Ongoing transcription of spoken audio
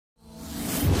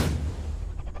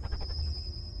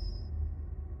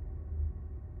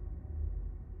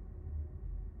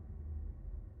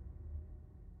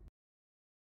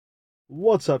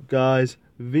What's up guys,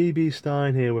 VB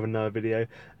Stein here with another video,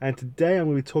 and today I'm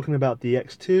going to be talking about the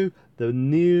X2, the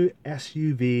new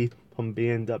SUV from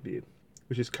BMW,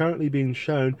 which is currently being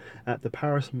shown at the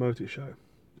Paris Motor Show.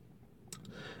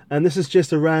 And this is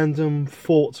just a random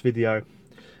thoughts video,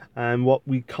 and what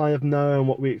we kind of know and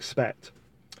what we expect.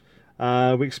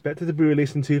 We expect it to be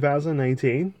released in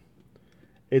 2018.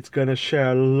 It's going to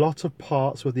share a lot of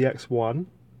parts with the X1,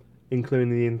 including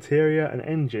the interior and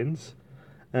engines,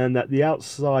 and that the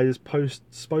outside is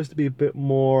supposed to be a bit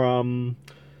more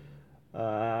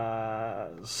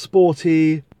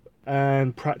sporty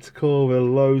and practical with a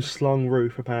low slung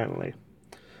roof apparently.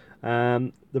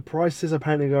 The prices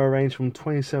apparently go range from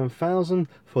 27,000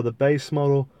 for the base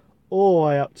model all the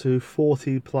way up to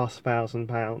 40,000+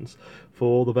 pounds for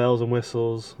all the bells and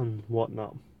whistles and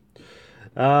whatnot.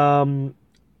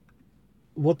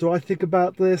 What do I think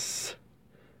about this?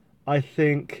 I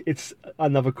think it's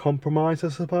another compromise, I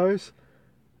suppose,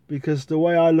 because the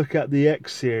way I look at the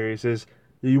X series is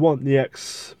you want the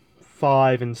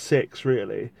X5 and 6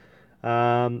 really. The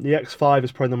X5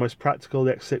 is probably the most practical.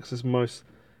 The X6 is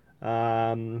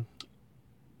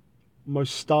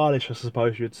most stylish, I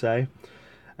suppose you'd say.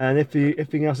 And if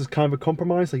everything else is kind of a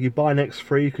compromise, like you buy an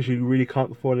X3 because you really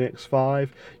can't afford an X5,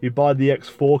 you buy the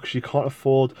X4 because you can't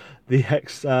afford the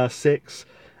X6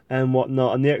 and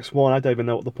whatnot. And the X1, I don't even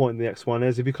know what the point of the X1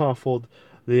 is. If you can't afford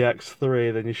the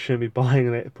X3, then you shouldn't be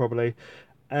buying it probably.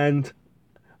 And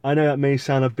I know that may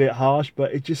sound a bit harsh,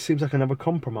 but it just seems like another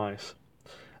compromise.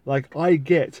 Like, I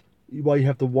get why you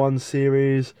have the 1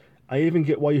 series. I even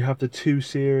get why you have the 2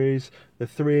 series, the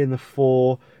 3 and the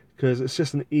 4, because it's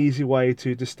just an easy way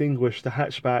to distinguish the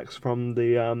hatchbacks from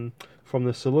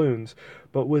the saloons.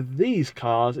 But with these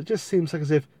cars, it just seems like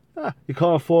as if you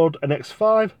can't afford an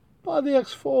X5, buy the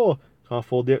X4. Can't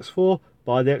afford the X4,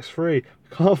 buy the X3.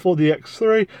 Can't afford the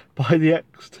X3, buy the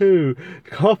X2.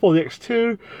 Can't afford the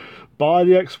X2, buy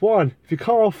the X1. If you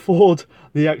can't afford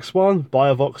the X1, buy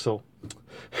a Vauxhall.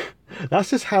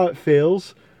 That's just how it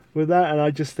feels with that, and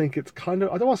I just think it's kind of,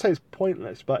 I don't want to say it's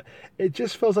pointless, but it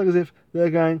just feels like as if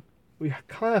they're going, we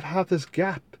kind of have this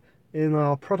gap in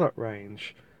our product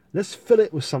range. Let's fill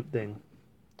it with something.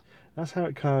 That's how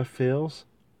it kind of feels.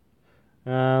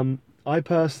 I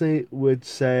personally would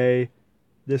say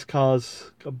this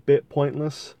car's a bit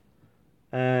pointless,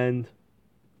 and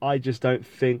I just don't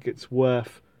think it's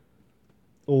worth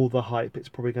all the hype it's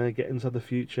probably going to get into the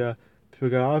future. People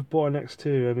go, I've bought an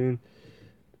X2. I mean,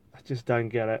 I just don't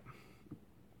get it.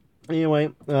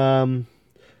 Anyway,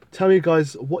 tell me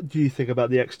guys, what do you think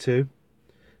about the X2?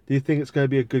 Do you think it's going to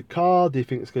be a good car? Do you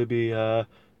think it's going to be a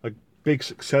big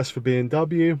success for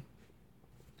BMW?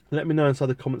 Let me know inside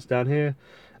the comments down here.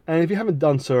 And if you haven't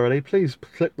done so already, please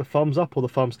click the thumbs up or the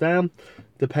thumbs down,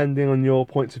 depending on your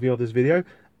points of view of this video.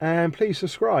 And please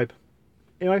subscribe.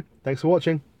 Anyway, thanks for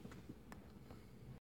watching.